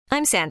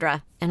I'm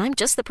Sandra, and I'm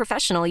just the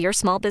professional your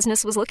small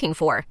business was looking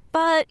for.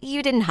 But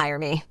you didn't hire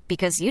me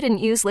because you didn't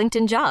use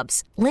LinkedIn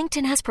Jobs.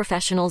 LinkedIn has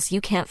professionals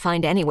you can't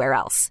find anywhere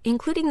else,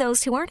 including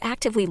those who aren't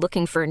actively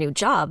looking for a new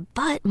job,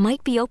 but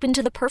might be open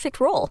to the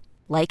perfect role,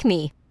 like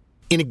me.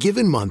 In a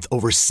given month,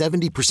 over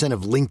 70%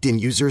 of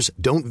LinkedIn users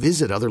don't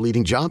visit other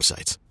leading job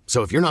sites.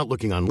 So if you're not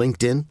looking on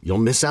LinkedIn, you'll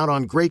miss out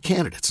on great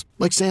candidates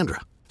like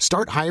Sandra.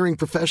 Start hiring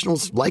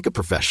professionals like a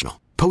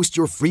professional. Post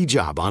your free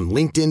job on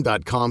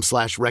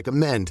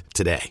linkedin.com/recommend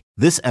today.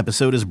 This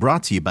episode is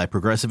brought to you by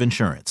Progressive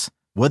Insurance.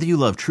 Whether you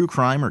love true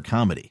crime or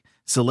comedy,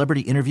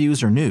 celebrity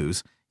interviews or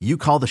news, you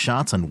call the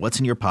shots on what's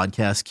in your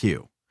podcast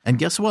queue. And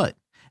guess what?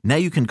 Now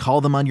you can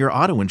call them on your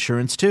auto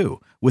insurance too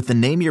with the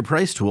Name Your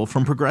Price tool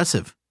from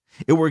Progressive.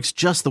 It works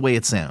just the way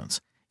it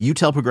sounds. You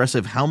tell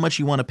Progressive how much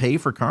you want to pay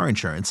for car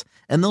insurance,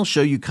 and they'll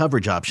show you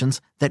coverage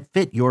options that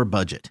fit your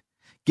budget.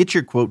 Get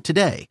your quote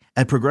today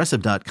at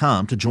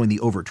Progressive.com to join the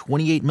over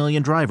 28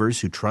 million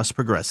drivers who trust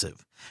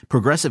Progressive.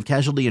 Progressive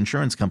Casualty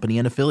Insurance Company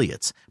and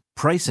Affiliates.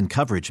 Price and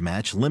coverage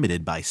match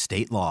limited by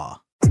state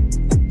law.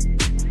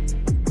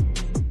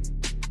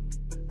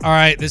 All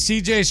right, the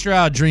CJ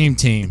Stroud Dream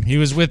Team. He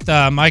was with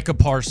Micah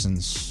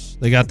Parsons.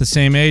 They got the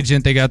same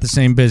agent. They got the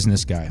same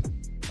business guy.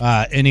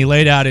 And he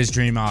laid out his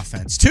dream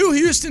offense. 2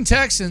 Houston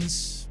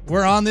Texans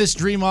were on this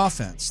dream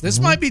offense.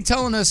 This might be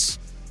telling us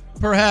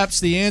perhaps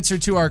the answer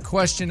to our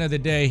question of the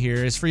day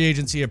here as free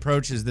agency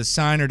approaches the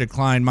sign or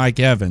decline Mike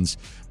Evans.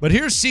 But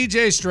here's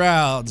CJ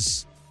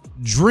Stroud's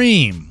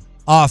dream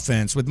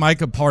offense with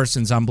Micah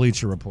Parsons on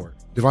Bleacher Report.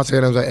 Devontae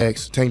Adams at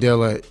X, Tank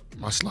Dell at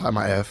my slot,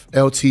 my F,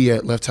 LT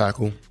at left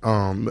tackle,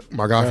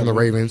 my guy from the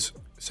Ravens,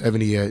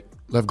 70 at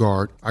left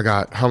guard. I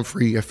got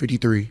Humphrey at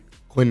 53,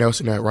 Quinn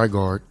Nelson at right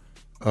guard.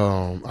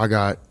 I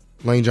got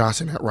Lane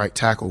Johnson at right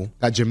tackle.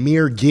 Got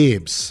Jahmyr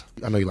Gibbs,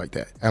 I know you like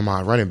that, at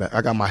my running back.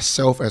 I got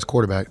myself as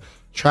quarterback,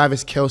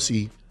 Travis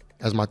Kelce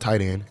as my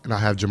tight end, and I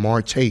have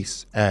Jamar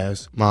Chase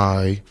as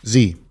my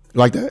Z. You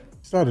like that?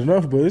 It's not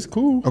enough, but it's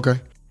cool.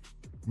 Okay.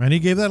 Man, he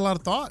gave that a lot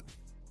of thought.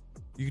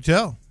 You can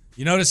tell.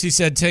 You notice he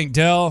said Tank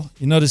Dell.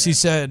 You notice he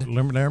said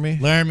Laramie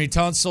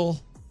Tunsil.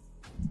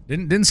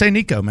 Didn't say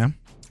Nico, man.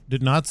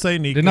 Did not say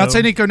Nico. Did not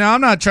say Nico. Now,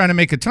 I'm not trying to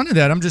make a ton of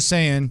that. I'm just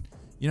saying,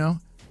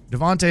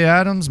 Devontae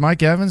Adams,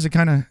 Mike Evans are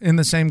kind of in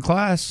the same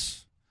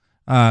class.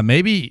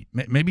 Maybe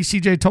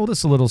CJ told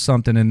us a little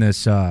something in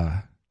this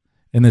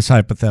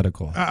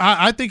hypothetical.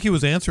 I think he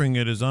was answering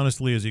it as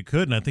honestly as he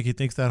could, and I think he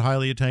thinks that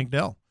highly of Tank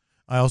Dell.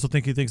 I also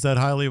think he thinks that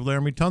highly of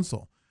Laramie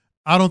Tunsil.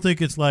 I don't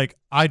think it's like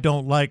I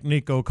don't like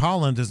Nico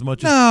Collins as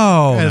much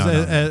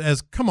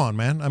as come on,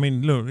 man. I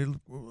mean, look,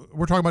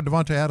 we're talking about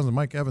Devontae Adams and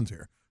Mike Evans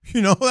here.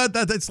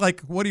 That's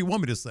like, what do you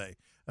want me to say?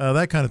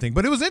 That kind of thing.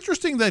 But it was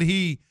interesting that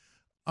his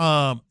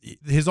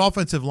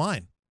offensive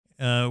line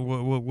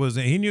was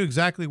he knew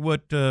exactly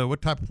what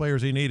type of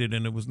players he needed,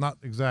 and it was not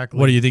exactly.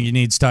 What do you think he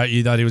needs?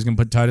 You thought he was going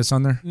to put Titus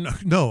on there?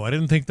 No, I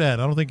didn't think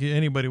that. I don't think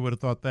anybody would have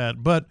thought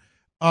that. But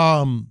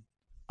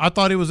I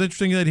thought it was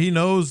interesting that he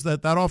knows that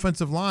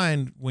offensive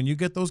line, when you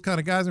get those kind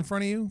of guys in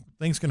front of you,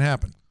 things can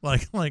happen.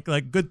 Like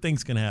good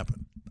things can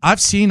happen. I've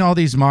seen all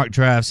these mock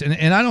drafts,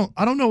 and I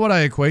don't know what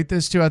I equate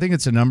this to. I think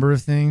it's a number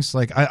of things.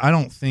 Like I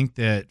don't think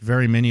that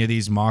very many of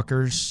these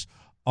mockers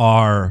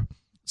are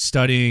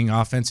studying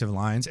offensive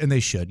lines, and they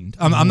shouldn't.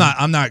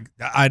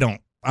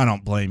 I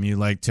don't blame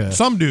you.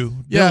 Some do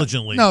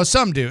diligently. No,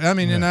 some do. I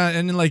mean, and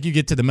then like you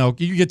get to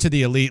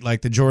the elite,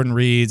 like the Jordan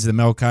Reeds, the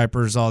Mel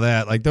Kipers, all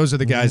that. Like those are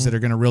the guys that are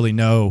going to really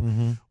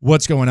know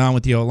what's going on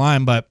with the O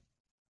line. But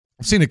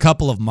I've seen a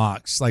couple of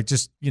mocks, like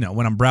just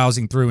when I'm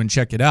browsing through and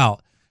check it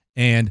out,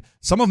 and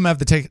some of them have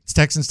the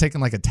Texans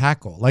taking like a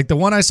tackle. Like the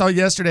one I saw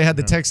yesterday had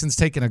the Texans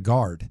taking a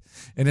guard,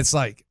 and it's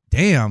like,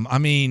 damn. I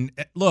mean,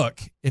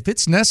 look, if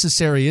it's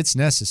necessary, it's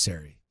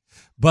necessary,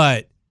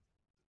 but.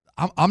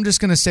 I'm just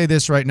going to say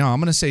this right now.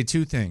 I'm going to say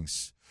 2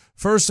 things.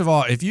 First of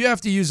all, if you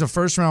have to use a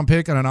first-round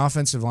pick on an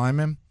offensive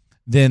lineman,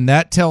 then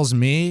that tells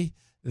me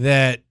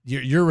that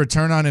your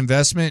return on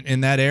investment in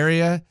that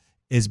area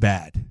is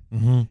bad.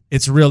 Mm-hmm.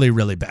 It's really,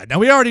 really bad. Now,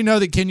 we already know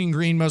that Kenyon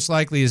Green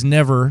he is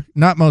never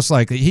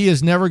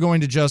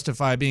going to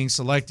justify being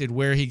selected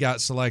where he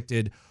got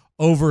selected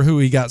over who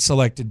he got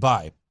selected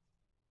by.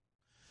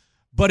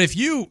 But if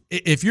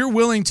you're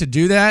willing to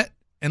do that,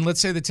 and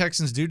let's say the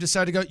Texans do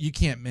decide to go, you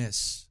can't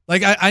miss.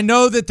 Like, I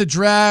know that the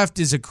draft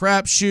is a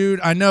crapshoot.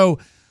 I know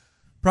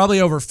probably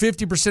over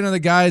 50% of the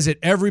guys at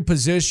every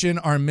position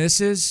are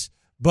misses,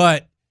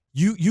 but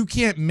you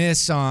can't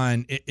miss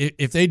on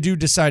if they do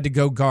decide to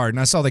go guard. And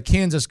I saw the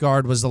Kansas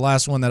guard was the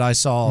last one that I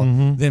saw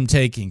them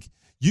taking.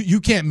 You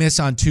can't miss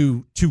on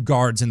two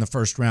guards in the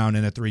first round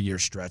in a 3-year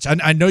stretch.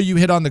 I know you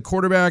hit on the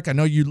quarterback. I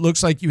know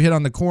looks like you hit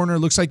on the corner.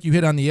 Looks like you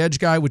hit on the edge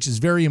guy, which is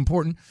very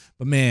important.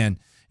 But, man,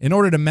 in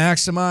order to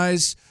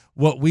maximize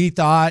what we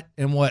thought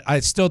and what I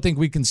still think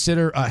we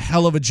consider a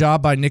hell of a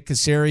job by Nick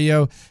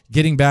Caserio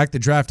getting back the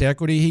draft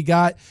equity he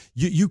got,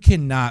 you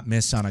cannot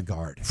miss on a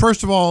guard.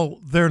 First of all,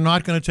 they're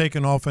not going to take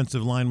an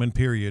offensive lineman,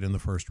 period, in the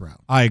first round.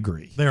 I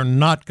agree. They're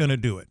not going to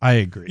do it. I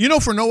agree.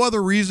 For no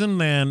other reason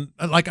than,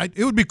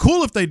 it would be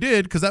cool if they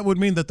did, because that would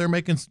mean that they're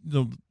making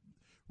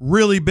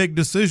really big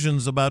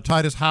decisions about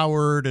Titus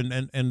Howard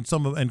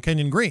and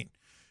Kenyon Green.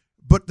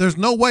 But there's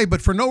no way,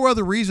 but for no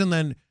other reason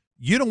than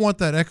you don't want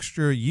that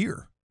extra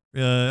year.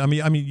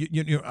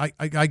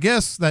 I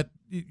guess that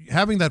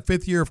having that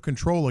 5th year of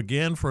control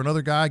again for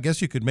another guy, I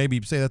guess you could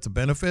maybe say that's a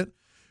benefit.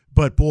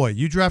 But boy,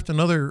 you draft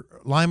another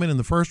lineman in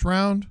the first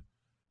round,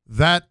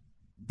 that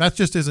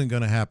just isn't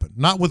going to happen.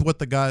 Not with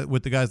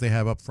the guys they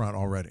have up front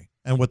already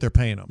and what they're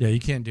paying them. Yeah, you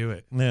can't do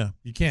it. Yeah,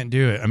 you can't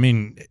do it. I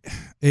mean,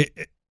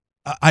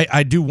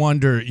 I do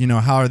wonder,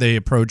 how are they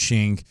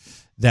approaching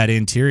that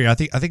interior? I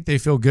think they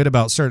feel good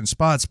about certain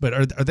spots, but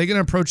are they going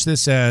to approach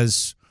this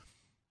as,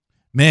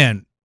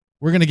 man,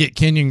 we're going to get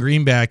Kenyon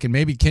Green back, and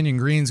maybe Kenyon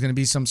Green's going to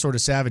be some sort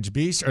of savage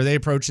beast? Or are they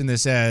approaching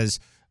this as,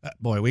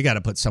 boy, we got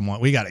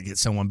to get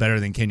someone better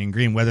than Kenyon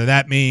Green, whether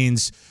that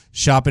means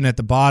shopping at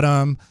the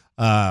bottom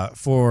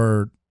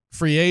for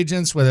free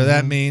agents, whether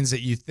that means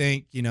that you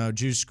think,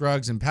 Juice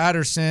Scruggs and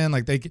Patterson,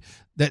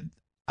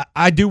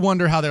 I do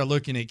wonder how they're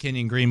looking at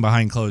Kenyon Green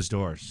behind closed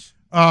doors.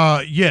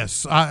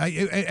 Yes.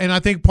 I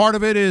think part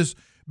of it is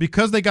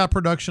because they got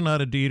production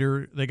out of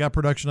Dieter, they got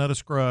production out of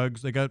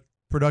Scruggs, they got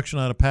production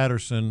out of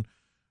Patterson.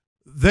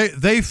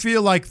 They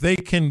feel like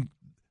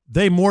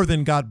they more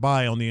than got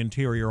by on the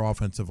interior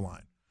offensive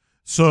line.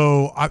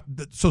 So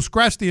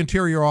scratch the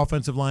interior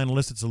offensive line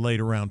unless it's a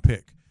later round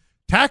pick.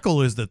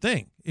 Tackle is the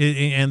thing,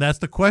 and that's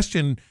the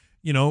question.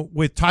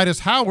 With Titus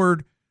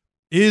Howard,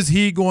 is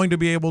he going to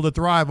be able to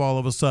thrive all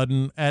of a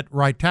sudden at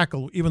right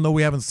tackle? Even though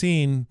we haven't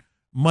seen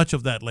much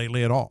of that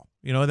lately at all.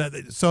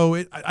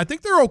 I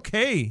think they're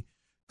okay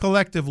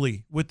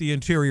collectively with the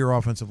interior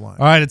offensive line.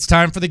 All right, it's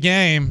time for the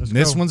game.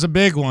 Let's go. One's a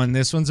big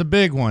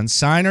one.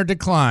 Sign or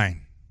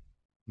decline?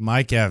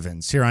 Mike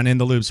Evans here on In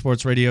the Loop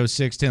Sports Radio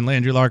 610.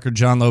 Landry Larker,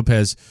 John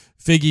Lopez,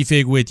 Figgy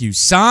Fig with you.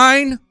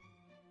 Sign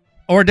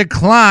or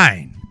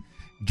decline?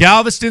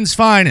 Galveston's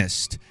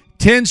finest,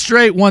 10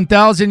 straight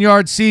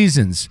 1,000-yard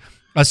seasons,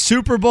 a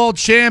Super Bowl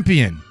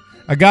champion,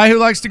 a guy who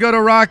likes to go to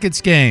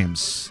Rockets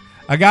games,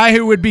 a guy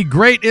who would be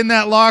great in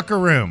that locker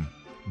room,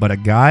 but a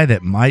guy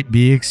that might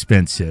be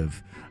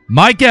expensive.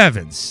 Mike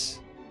Evans.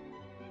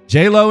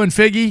 J-Lo and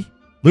Figgy,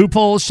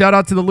 Loopholes. Shout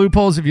out to the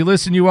Loopholes. If you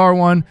listen, you are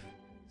one.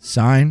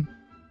 Sign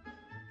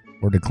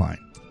or decline?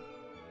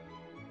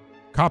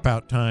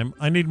 Cop-out time.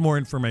 I need more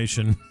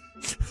information.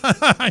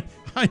 I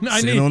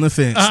Sit need on the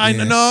fence.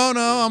 No,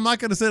 I'm not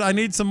going to sit. I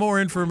need some more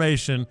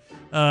information.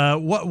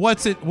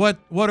 What's it? What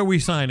are we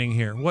signing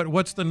here?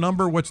 What's the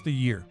number? What's the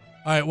year?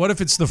 All right. What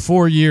if it's the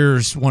 4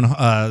 years?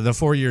 The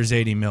 4 years,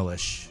 80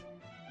 millish.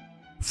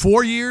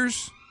 4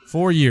 years?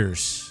 4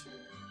 years.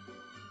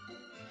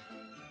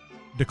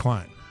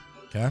 Decline.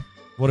 Okay.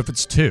 What if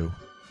it's 2?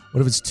 What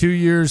if it's 2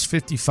 years,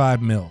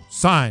 55 mil?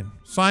 Sign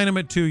him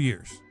at 2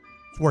 years.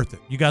 It's worth it.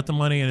 You got the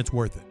money and it's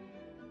worth it.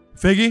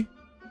 Figgy?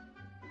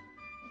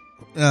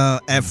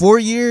 At 4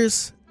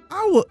 years,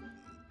 I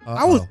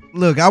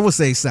would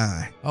say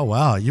sign. Oh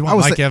wow, you want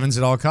Mike Evans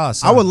at all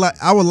costs? Huh?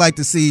 I would like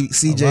to see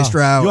CJ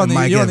Stroud and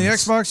Mike Evans. You on the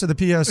Xbox or the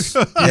PS?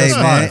 Hey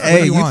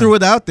man, you threw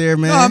it out there,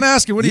 man. No, I'm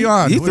asking. What are you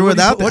on? You threw it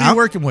out there. What are you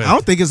working with? I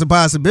don't think it's a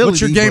possibility.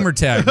 What's your gamer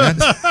tag, man?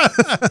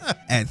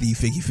 At the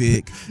Figgy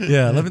Fig.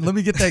 Yeah, let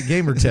me get that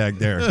gamer tag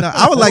there. No,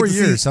 I would like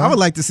to see. I would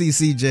like to see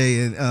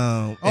CJ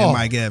and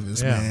Mike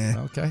Evans, man.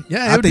 Okay,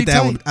 yeah, I think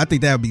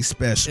that would be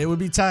special. It would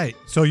be tight.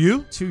 So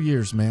you 2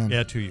 years, man.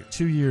 Yeah, 2 years.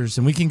 2 years,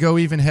 and we can go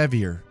even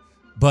heavier.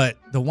 But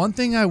the one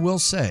thing I will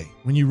say,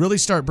 when you really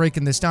start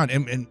breaking this down,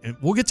 and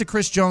we'll get to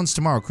Chris Jones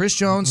tomorrow. Chris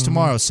Jones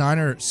tomorrow, sign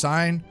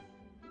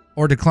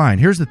or decline.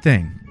 Here's the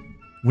thing.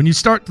 When you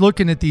start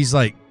looking at these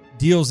like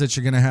deals that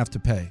you're going to have to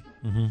pay,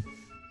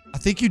 I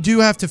think you do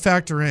have to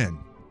factor in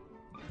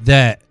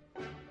that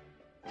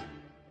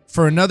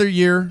for another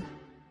year,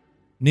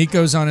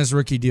 Nico's on his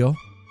rookie deal.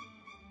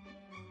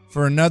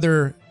 For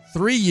another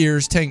 3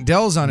 years, Tank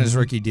Dell's on his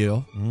rookie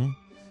deal.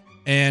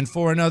 And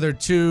for another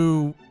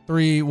 2,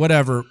 3,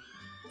 whatever,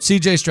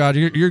 CJ Stroud,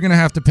 you're going to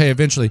have to pay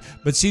eventually.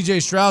 But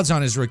CJ Stroud's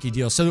on his rookie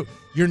deal. So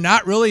you're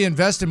not really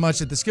investing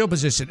much at the skill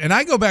position. And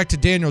I go back to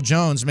Daniel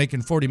Jones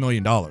making $40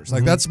 million.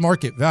 Like, that's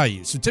market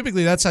value. So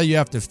typically that's how you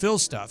have to fill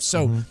stuff.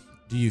 So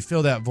do you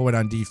fill that void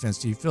on defense?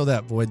 Do you fill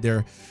that void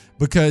there?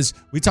 Because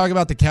we talk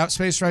about the cap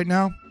space right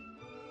now.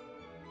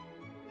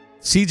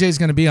 CJ's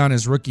going to be on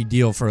his rookie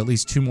deal for at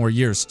least 2 more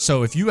years.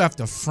 So if you have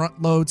to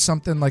front load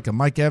something like a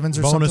Mike Evans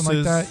or bonuses,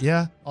 something like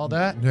that, all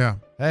that. Yeah.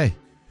 Hey.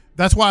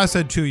 That's why I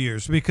said 2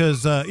 years,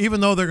 because even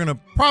though they're going to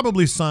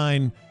probably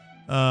sign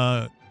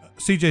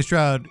CJ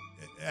Stroud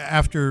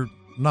after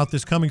not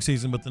this coming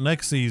season but the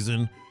next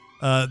season,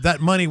 that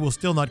money will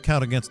still not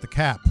count against the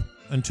cap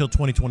until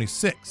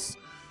 2026.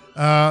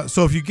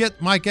 So if you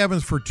get Mike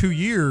Evans for 2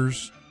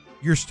 years,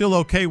 you're still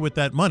okay with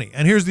that money.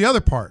 And here's the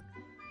other part.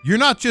 You're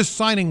not just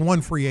signing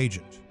one free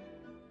agent.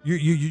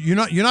 You're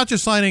not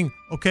just signing,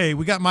 okay,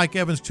 we got Mike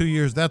Evans 2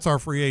 years, that's our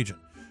free agent.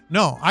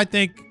 No, I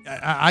think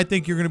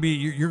you're going to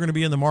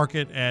be in the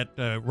market at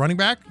running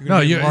back. You're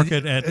going to be in the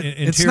market at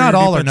interior it's not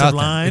all or defensive nothing.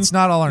 line. It's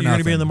not all or you're nothing. You're going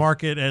to be in the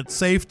market at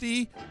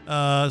safety.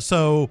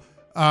 So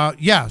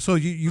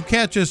you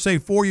can't just say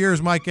 4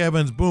 years Mike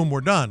Evans, boom, we're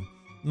done.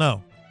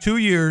 No, 2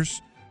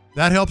 years.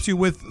 That helps you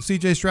with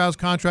CJ Stroud's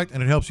contract,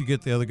 and it helps you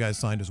get the other guys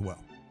signed as well.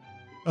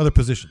 Other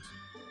positions.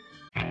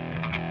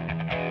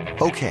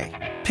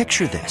 Okay,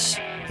 picture this.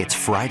 It's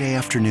Friday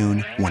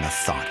afternoon when a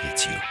thought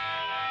hits you.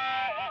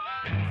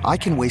 I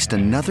can waste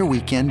another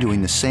weekend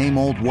doing the same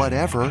old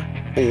whatever,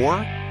 or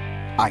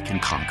I can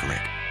conquer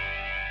it.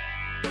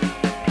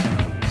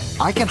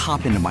 I can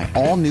hop into my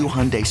all-new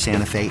Hyundai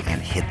Santa Fe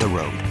and hit the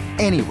road.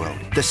 Any road.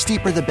 The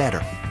steeper, the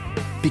better.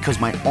 Because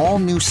my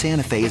all-new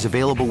Santa Fe is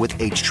available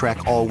with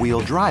H-Track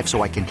all-wheel drive,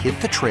 so I can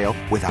hit the trail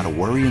without a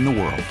worry in the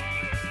world.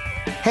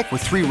 Heck,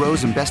 with 3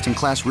 rows and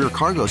best-in-class rear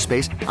cargo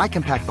space, I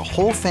can pack the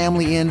whole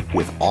family in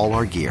with all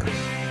our gear.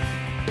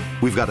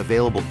 We've got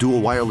available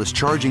dual wireless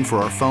charging for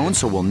our phones,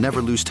 so we'll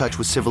never lose touch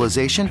with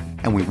civilization,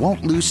 and we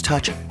won't lose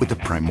touch with the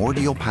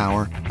primordial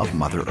power of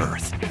Mother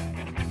Earth.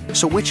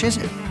 So which is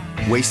it?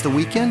 Waste the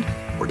weekend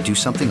or do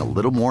something a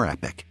little more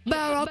epic?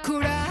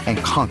 And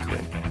conquer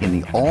it in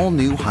the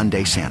all-new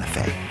Hyundai Santa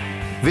Fe.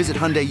 Visit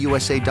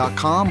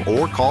HyundaiUSA.com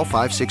or call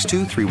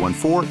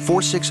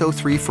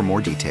 562-314-4603 for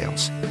more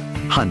details.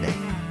 Hyundai,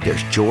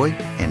 there's joy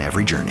in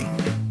every journey.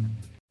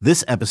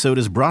 This episode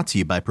is brought to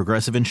you by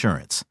Progressive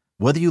Insurance.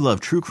 Whether you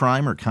love true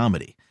crime or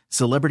comedy,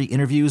 celebrity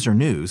interviews or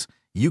news,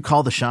 you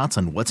call the shots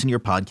on what's in your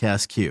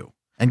podcast queue.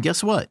 And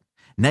guess what?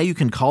 Now you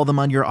can call them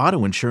on your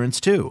auto insurance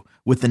too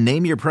with the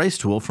Name Your Price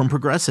tool from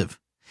Progressive.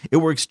 It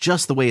works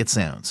just the way it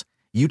sounds.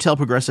 You tell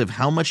Progressive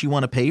how much you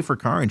want to pay for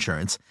car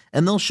insurance,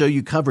 and they'll show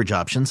you coverage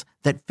options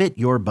that fit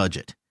your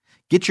budget.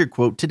 Get your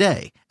quote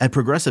today at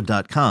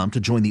Progressive.com to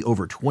join the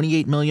over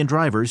 28 million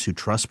drivers who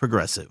trust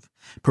Progressive.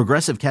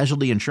 Progressive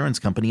Casualty Insurance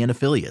Company and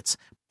Affiliates.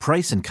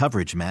 Price and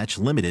coverage match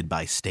limited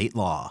by state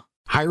law.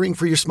 Hiring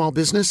for your small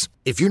business?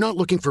 If you're not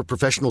looking for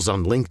professionals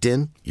on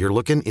LinkedIn, you're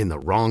looking in the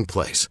wrong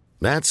place.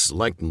 That's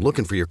like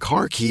looking for your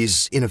car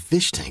keys in a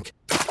fish tank.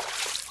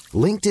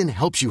 LinkedIn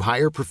helps you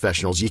hire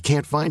professionals you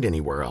can't find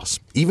anywhere else,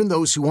 even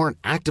those who aren't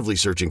actively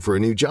searching for a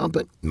new job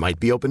but might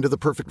be open to the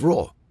perfect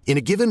role. In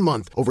a given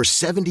month, over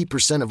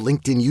 70% of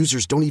LinkedIn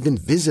users don't even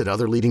visit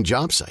other leading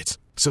job sites.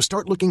 So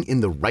start looking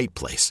in the right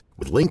place.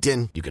 With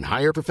LinkedIn, you can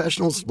hire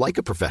professionals like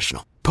a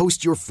professional.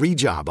 Post your free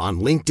job on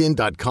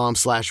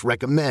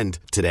linkedin.com/recommend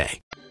today.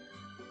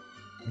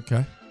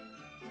 Okay.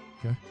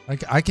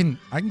 I can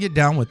get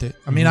down with it.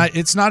 I mean,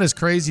 it's not as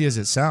crazy as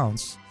it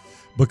sounds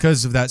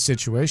because of that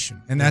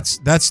situation. And that's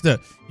the,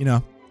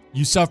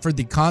 you suffered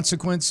the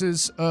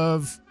consequences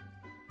of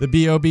the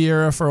BOB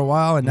era for a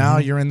while, and now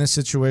you're in this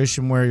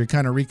situation where you're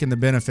kind of reaping the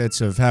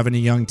benefits of having a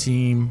young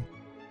team,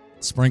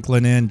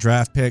 sprinkling in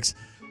draft picks.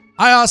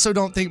 I also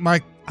don't think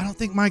Mike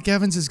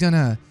Evans is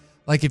gonna,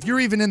 like, if you're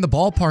even in the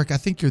ballpark, I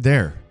think you're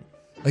there.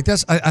 Like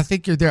I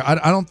think you're there.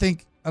 I don't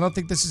think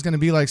this is gonna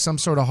be like some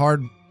sort of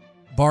hard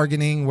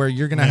bargaining where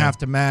you're gonna have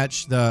to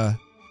match the,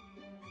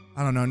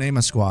 I don't know, name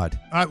a squad.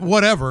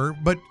 Whatever,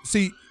 but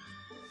see,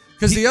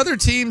 because the other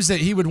teams that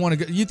he would want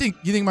to go, you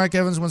think Mike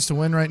Evans wants to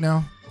win right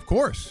now? Of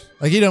course.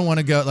 Like, he don't want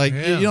to go, like,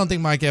 you don't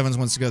think Mike Evans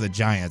wants to go to the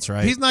Giants,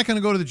 right? He's not going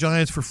to go to the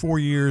Giants for 4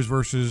 years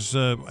versus,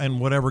 and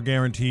whatever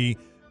guarantee,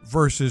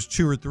 versus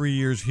 2 or 3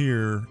 years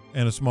here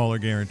and a smaller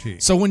guarantee.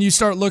 So when you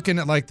start looking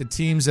at, like, the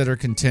teams that are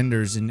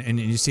contenders and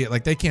you see it,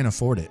 like, they can't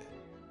afford it.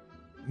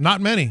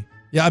 Not many.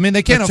 Yeah, I mean,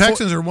 they can't afford. The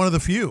Texans are one of the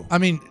few. I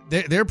mean,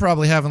 they're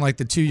probably having, like,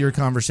 the 2-year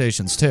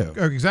conversations, too.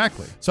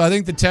 Exactly. So I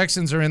think the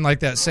Texans are in, like,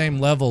 that same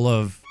level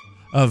of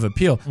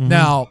appeal. Mm-hmm.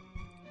 Now,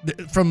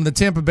 from the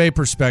Tampa Bay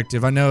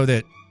perspective, I know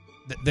that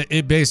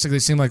it basically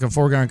seemed like a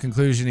foregone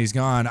conclusion he's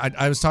gone.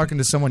 I was talking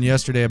to someone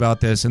yesterday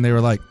about this, and they were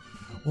like,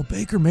 well,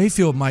 Baker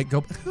Mayfield might go.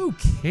 Who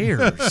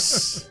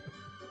cares?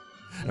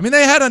 I mean,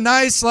 they had a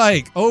nice,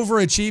 like,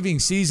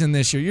 overachieving season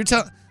this year. You're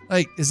telling,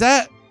 like, is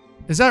that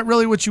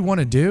really what you want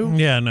to do?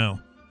 Yeah, no.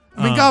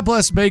 I mean, God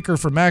bless Baker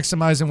for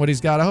maximizing what he's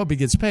got. I hope he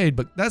gets paid,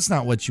 but that's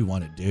not what you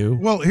want to do.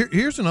 Well,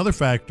 here's another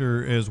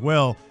factor as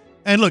well.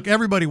 And look,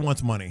 everybody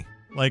wants money.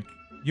 Like,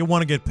 you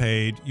want to get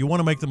paid. You want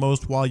to make the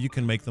most while you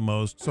can make the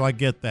most. So I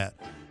get that.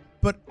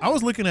 But I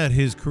was looking at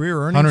his career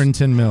earnings.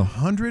 $110 million.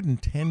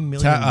 $110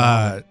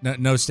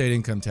 million. No state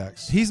income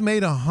tax. He's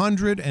made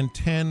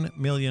 $110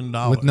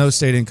 million. With no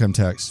state income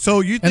tax.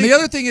 So you think, and the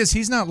other thing is,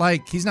 he's not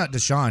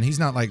Deshaun. He's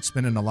not, like,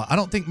 spending a lot. I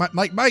don't think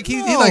Mike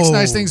he likes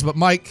nice things, but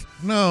Mike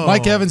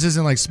Evans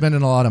isn't, like,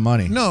 spending a lot of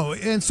money. No.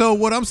 And so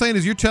what I'm saying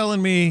is, you're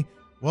telling me,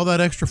 well,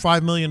 that extra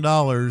 $5 million,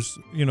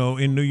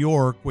 in New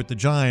York with the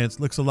Giants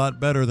looks a lot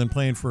better than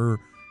playing for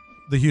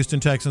the Houston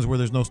Texans where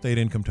there's no state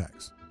income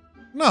tax.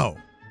 No.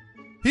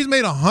 He's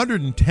made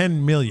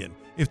 $110 million.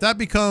 If that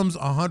becomes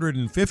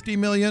 $150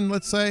 million,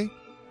 let's say,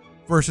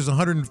 versus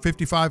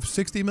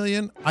 $155-$60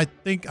 million, I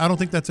don't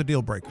think that's a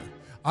deal breaker.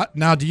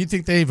 Now, do you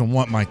think they even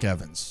want Mike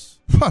Evans?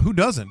 Who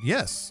doesn't?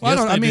 Yes. Well,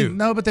 yes, they do.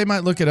 No, but they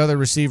might look at other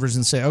receivers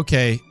and say,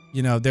 okay,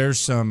 there's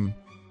some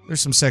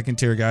second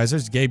tier guys.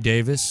 There's Gabe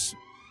Davis.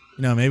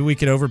 Maybe we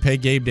could overpay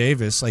Gabe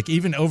Davis. Like,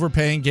 even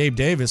overpaying Gabe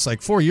Davis,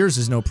 like, 4 years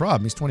is no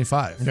problem. He's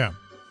 25. Yeah.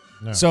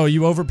 No. So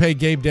you overpay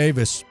Gabe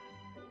Davis,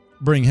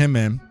 bring him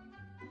in.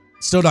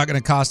 Still not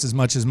going to cost as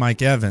much as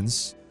Mike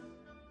Evans.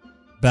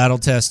 Battle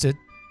tested.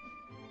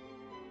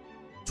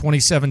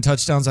 27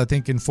 touchdowns, I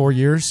think, in 4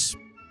 years.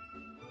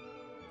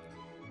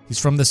 He's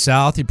from the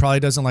South. He probably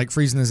doesn't like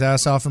freezing his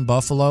ass off in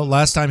Buffalo.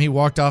 Last time he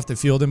walked off the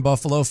field in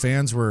Buffalo,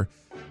 fans were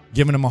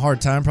giving him a hard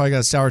time. Probably got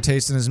a sour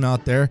taste in his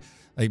mouth there.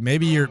 Like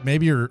maybe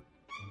you're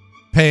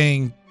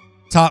paying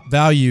top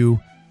value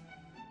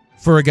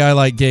for a guy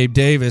like Gabe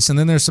Davis, and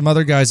then there's some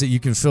other guys that you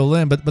can fill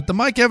in. But the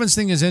Mike Evans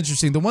thing is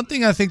interesting. The one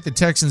thing I think the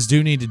Texans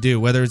do need to do,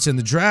 whether it's in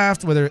the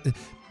draft, whether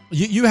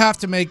you have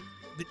to make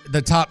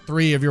the top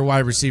 3 of your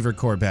wide receiver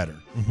core better.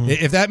 Mm-hmm.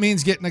 If that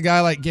means getting a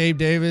guy like Gabe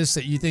Davis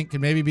that you think could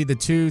maybe be the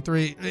 2,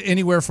 3,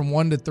 anywhere from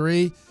 1 to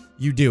 3,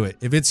 you do it.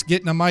 If it's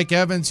getting a Mike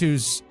Evans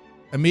who's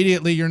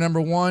immediately your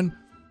number 1,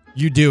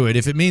 you do it.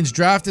 If it means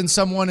drafting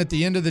someone at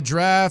the end of the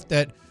draft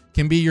that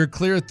can be your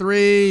clear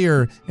 3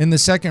 or in the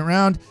second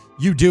round,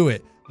 you do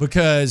it.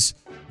 Because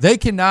they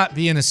cannot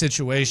be in a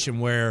situation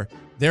where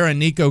they're a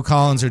Nico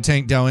Collins or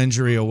Tank Dell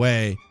injury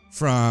away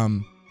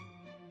from,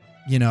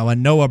 a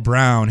Noah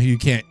Brown who you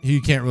can't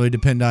really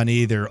depend on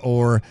either,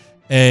 or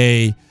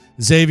a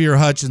Xavier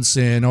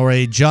Hutchinson or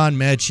a John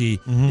Mechie.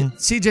 Mm-hmm.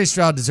 CJ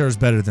Stroud deserves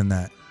better than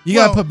that. You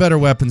got to put better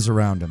weapons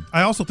around him.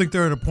 I also think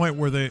they're at a point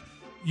where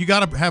you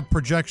got to have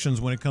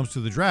projections when it comes to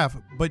the draft,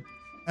 but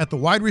at the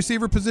wide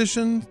receiver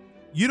position,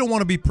 you don't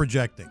want to be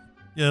projecting.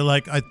 Yeah,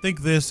 like I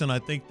think this and I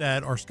think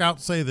that, or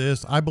scouts say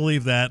this, I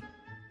believe that.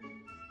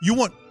 You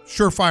want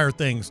surefire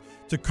things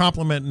to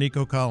complement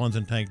Nico Collins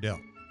and Tank Dell.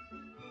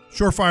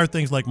 Surefire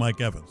things like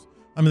Mike Evans.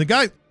 I mean, the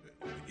guy,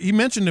 he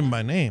mentioned him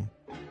by name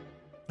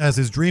as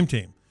his dream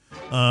team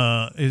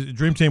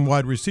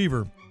wide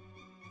receiver.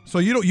 So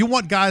you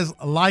want guys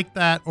like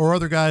that, or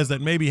other guys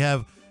that maybe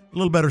have a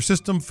little better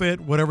system fit,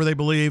 whatever they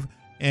believe,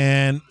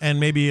 and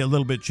maybe a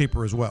little bit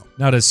cheaper as well.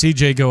 Now, does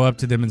CJ go up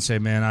to them and say,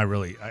 man, I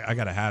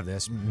got to have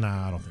this?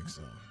 Nah, I don't think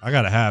so. I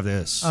got to have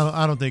this.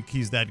 I don't think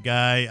he's that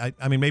guy.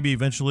 I mean, maybe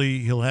eventually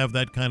he'll have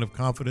that kind of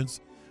confidence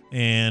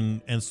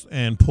and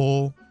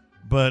pull.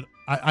 But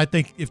I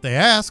think if they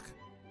ask,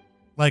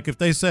 like if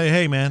they say,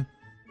 hey, man,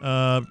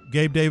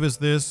 Gabe Davis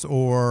this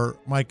or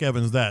Mike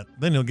Evans that,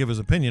 then he'll give his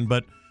opinion.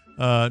 But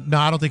no,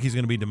 I don't think he's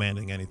going to be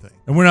demanding anything.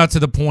 And we're not to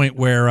the point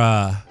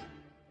where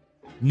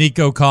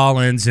Nico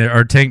Collins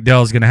or Tank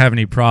Dell is going to have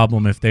any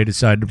problem if they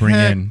decide to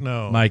bring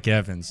Mike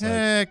Evans.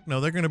 Heck no,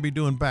 they're going to be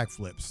doing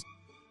backflips.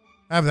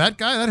 Have that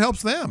guy, that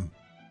helps them.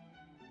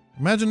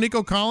 Imagine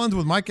Nico Collins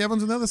with Mike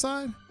Evans on the other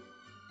side.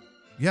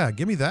 Yeah,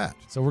 give me that.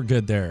 So we're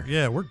good there.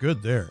 Yeah, we're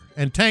good there.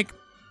 And Tank's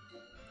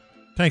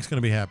going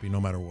to be happy no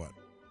matter what.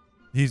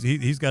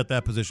 He's got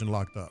that position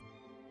locked up.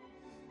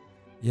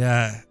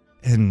 Yeah,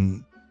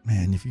 and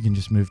man, if you can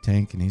just move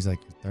Tank and he's like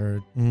your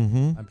third,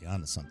 I'd be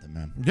onto something,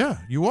 man. Yeah,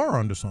 you are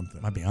onto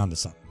something. I'd be onto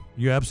something.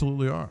 You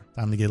absolutely are.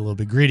 Time to get a little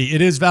bit greedy.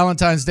 It is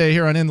Valentine's Day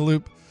here on In the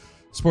Loop,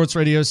 Sports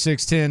Radio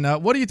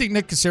 610. What do you think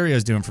Nick Caserio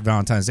is doing for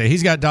Valentine's Day?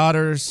 He's got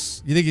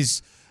daughters. You think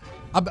he's?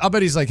 I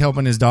bet he's like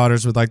helping his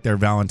daughters with like their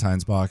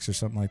Valentine's box or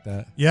something like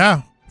that.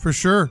 Yeah, for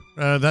sure.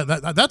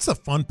 That's the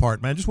fun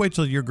part, man. Just wait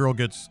till your girl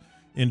gets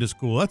into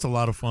school. That's a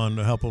lot of fun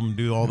to help them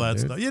do all that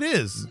stuff. It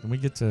is. Can we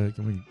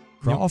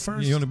crawl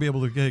first? You want to be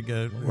able to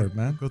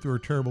go through her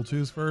terrible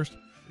twos first?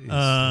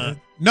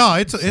 No,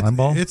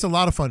 it's a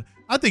lot of fun.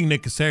 I think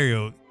Nick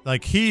Caserio,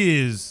 like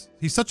he's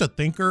such a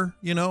thinker.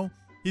 He's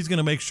going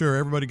to make sure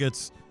everybody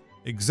gets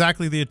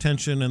exactly the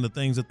attention and the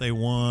things that they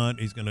want.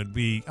 He's going to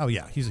be. Oh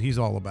yeah, he's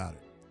all about it.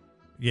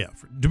 Yeah,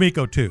 for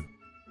DeMeco too.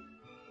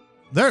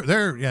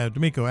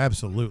 DeMeco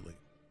absolutely.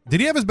 Did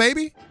he have his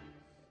baby?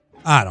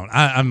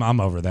 I'm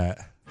over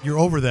that. You're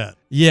over that.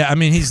 Yeah, I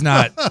mean he's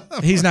not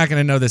going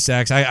to know the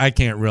sex. I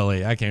can't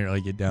really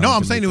get down. No,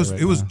 I'm saying it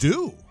was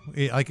due.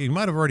 Like he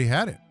might have already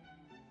had it.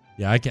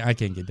 Yeah, I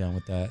can't get down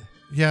with that.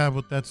 Yeah,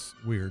 but that's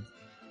weird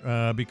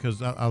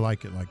because I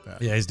like it like that.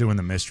 Yeah, he's doing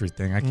the mystery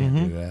thing. I can't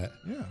do that.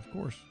 Yeah, of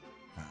course.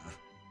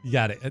 You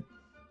got it.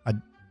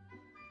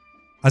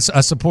 I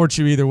support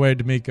you either way,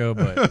 DeMeco,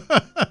 but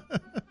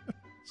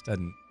just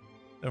don't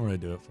really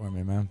do it for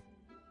me, man.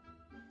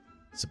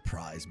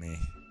 Surprise me.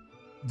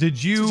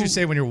 Did you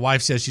say when your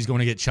wife says she's going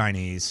to get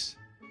Chinese?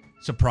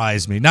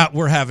 Surprise me. Not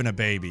we're having a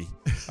baby.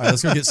 All right,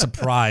 let's go get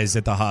surprised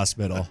at the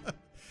hospital.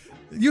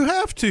 You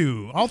have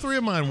to. All three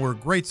of mine were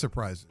great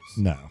surprises.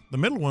 No. The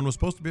middle one was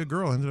supposed to be a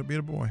girl, ended up being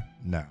a boy.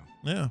 No.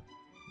 Yeah.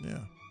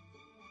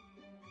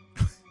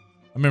 I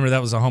remember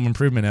that was a Home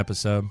Improvement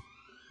episode.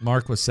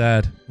 Mark was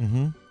sad.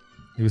 Mm-hmm.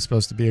 He was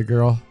supposed to be a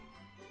girl.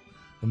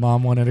 The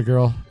mom wanted a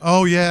girl.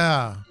 Oh,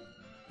 yeah.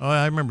 Oh,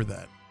 I remember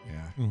that.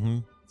 Yeah. Mm-hmm.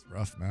 It's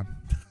rough, man.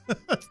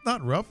 It's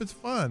not rough. It's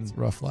fun. It's a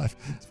rough life.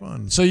 It's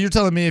fun. So you're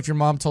telling me if your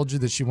mom told you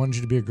that she wanted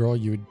you to be a girl,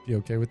 you would be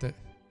okay with it?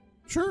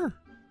 Sure.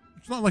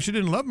 It's not like she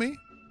didn't love me.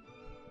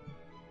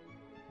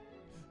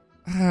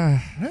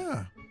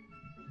 Yeah.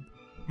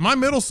 My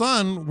middle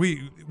son,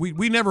 we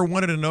never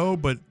wanted to know,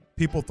 but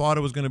people thought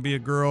it was going to be a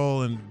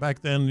girl. And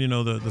back then,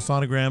 the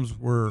sonograms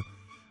were,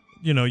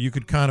 you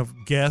could kind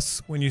of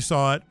guess when you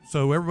saw it.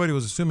 So everybody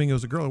was assuming it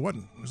was a girl. It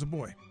wasn't. It was a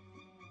boy.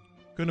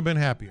 Couldn't have been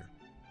happier.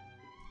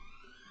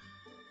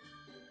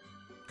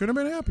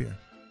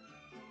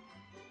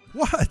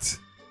 What? What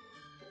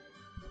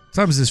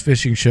time is this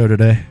fishing show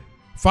today?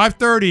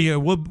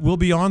 5:30. We'll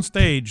be on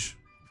stage.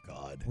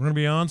 God, we're gonna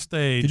be on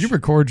stage. Did you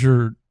record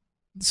your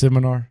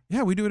seminar?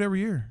 Yeah, we do it every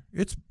year.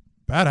 It's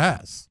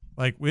badass.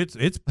 Like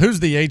it's. Who's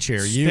the H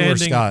here? You or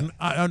Scott?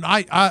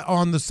 I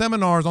on the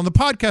seminars, on the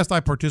podcast, I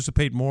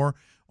participate more.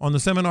 On the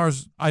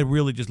seminars, I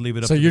really just leave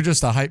it up. So you're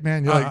just a hype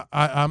man. You're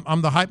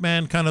I'm the hype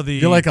man, kind of the.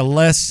 You're like a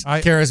less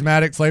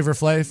charismatic Flavor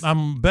Flav.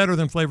 I'm better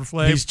than Flavor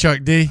Flav. He's Chuck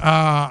D.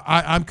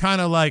 I'm kind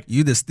of like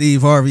you, the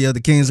Steve Harvey of the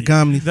Kings of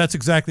Comedy. That's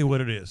exactly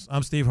what it is.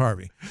 I'm Steve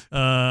Harvey.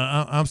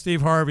 I'm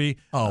Steve Harvey.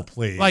 Oh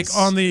please, like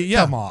on the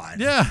come on,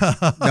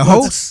 the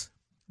host.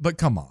 But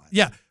come on,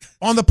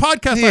 on the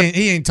podcast,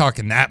 he ain't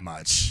talking that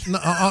much. No,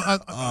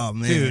 oh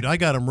man, dude, I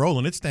got him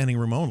rolling. It's standing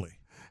room only.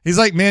 He's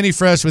like Manny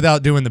Fresh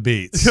without doing the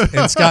beats.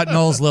 And Scott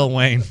Knowles, Lil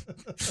Wayne,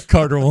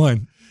 Carter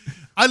One.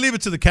 I leave it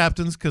to the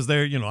captains because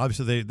they're,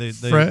 obviously they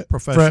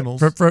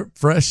professionals.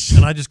 Fresh.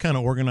 And I just kind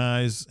of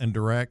organize and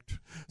direct.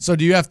 So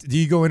do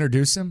you go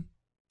introduce him?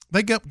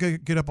 They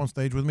get up on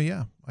stage with me.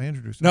 Yeah, I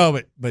introduce them. No,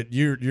 but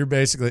you're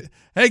basically,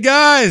 hey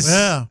guys.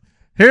 Yeah.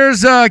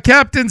 Here's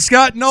Captain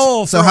Scott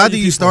Knowles. So how do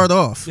you start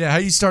off? Yeah, how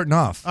you starting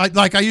off? I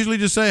usually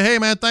just say, hey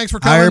man, thanks for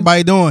coming. How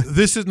everybody doing?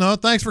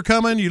 Thanks for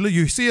coming. You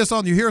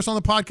hear us on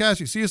the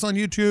podcast, you see us on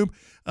YouTube.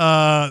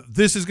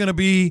 This is going to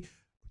be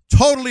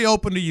totally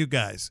open to you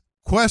guys.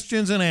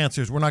 Questions and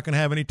answers. We're not going to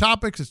have any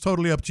topics. It's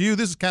totally up to you.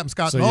 This is Captain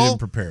Scott Knoll. So you didn't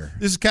prepare.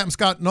 This is Captain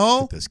Scott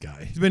Knoll. This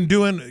guy. He's been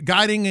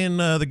guiding in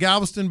the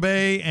Galveston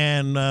Bay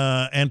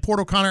and Port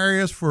O'Connor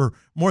areas for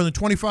more than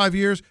 25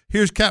 years.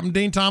 Here's Captain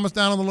Dean Thomas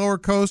down on the lower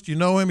coast. You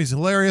know him. He's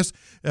hilarious.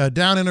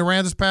 Down in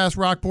Aransas Pass,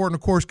 Rockport, and,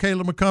 of course,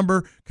 Caleb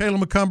McCumber.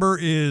 Caleb McCumber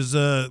is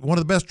one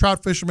of the best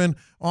trout fishermen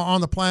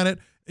on the planet.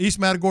 East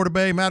Matagorda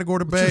Bay.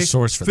 What's your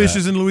source for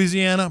fishes that? in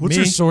Louisiana. What's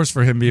your source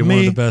for him being one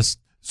of the best?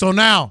 So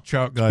now,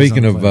 trout guys.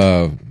 Speaking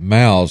of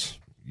mouths,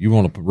 you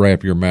want to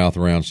wrap your mouth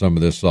around some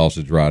of this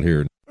sausage right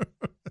here.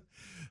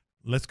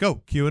 Let's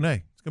go. Q&A. It's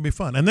going to be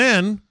fun. And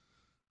then,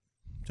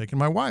 taking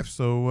my wife.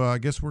 So I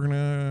guess we're going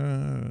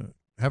to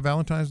have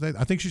Valentine's Day.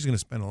 I think she's going to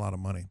spend a lot of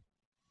money.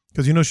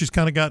 Because, she's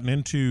kind of gotten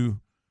into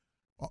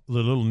the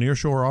little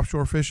nearshore,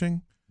 offshore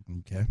fishing.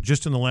 Okay.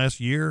 Just in the last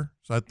year.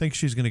 So I think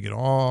she's going to get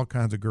all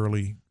kinds of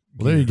girly.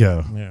 Well, there you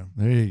go. Yeah.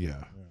 There you go.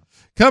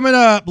 Coming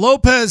up,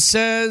 Lopez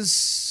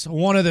says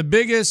one of the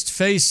biggest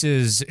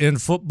faces in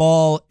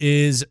football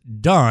is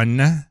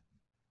done,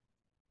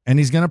 and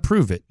he's going to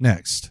prove it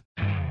next.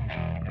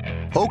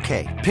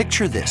 Okay,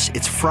 picture this.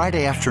 It's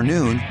Friday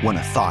afternoon when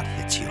a thought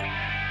hits you.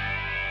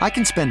 I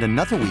can spend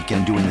another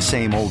weekend doing the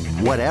same old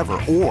whatever,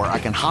 or I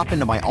can hop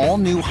into my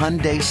all-new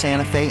Hyundai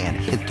Santa Fe and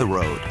hit the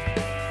road.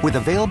 With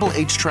available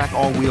H-Track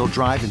all-wheel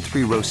drive and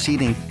 3-row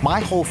seating, my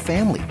whole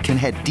family can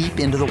head deep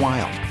into the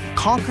wild.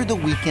 Conquer the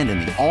weekend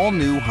in the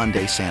all-new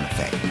Hyundai Santa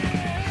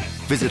Fe.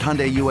 Visit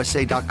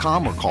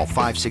HyundaiUSA.com or call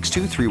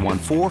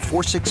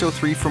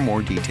 562-314-4603 for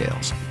more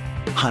details.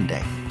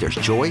 Hyundai, there's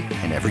joy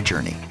in every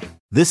journey.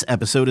 This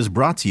episode is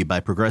brought to you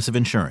by Progressive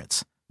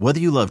Insurance. Whether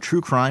you love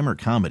true crime or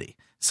comedy,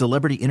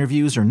 celebrity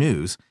interviews or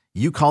news,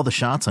 you call the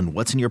shots on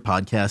what's in your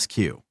podcast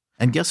queue.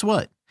 And guess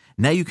what?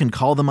 Now you can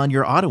call them on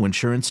your auto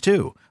insurance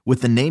too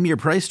with the Name Your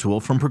Price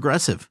tool from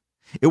Progressive.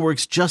 It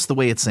works just the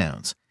way it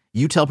sounds.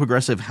 You tell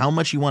Progressive how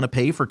much you want to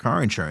pay for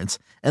car insurance,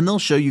 and they'll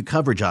show you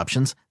coverage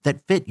options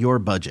that fit your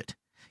budget.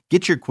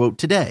 Get your quote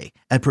today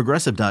at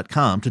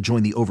Progressive.com to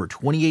join the over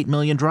 28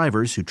 million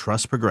drivers who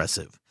trust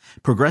Progressive.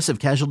 Progressive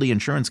Casualty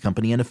Insurance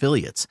Company and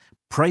Affiliates.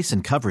 Price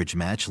and coverage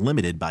match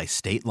limited by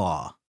state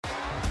law.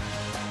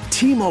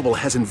 T-Mobile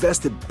has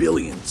invested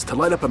billions to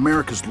light up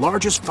America's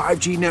largest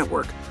 5G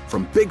network,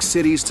 from big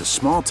cities to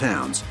small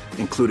towns,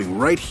 including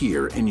right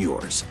here in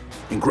yours.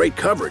 And great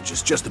coverage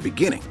is just the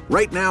beginning.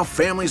 Right now,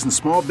 families and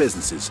small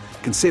businesses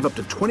can save up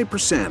to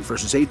 20%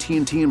 versus AT&T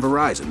and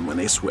Verizon when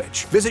they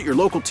switch. Visit your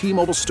local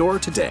T-Mobile store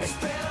today.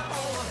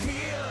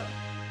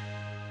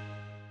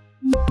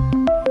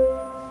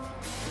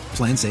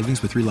 Plan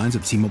savings with 3 lines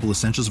of T-Mobile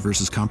Essentials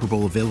versus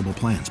comparable available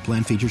plans.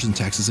 Plan features and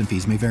taxes and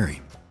fees may vary.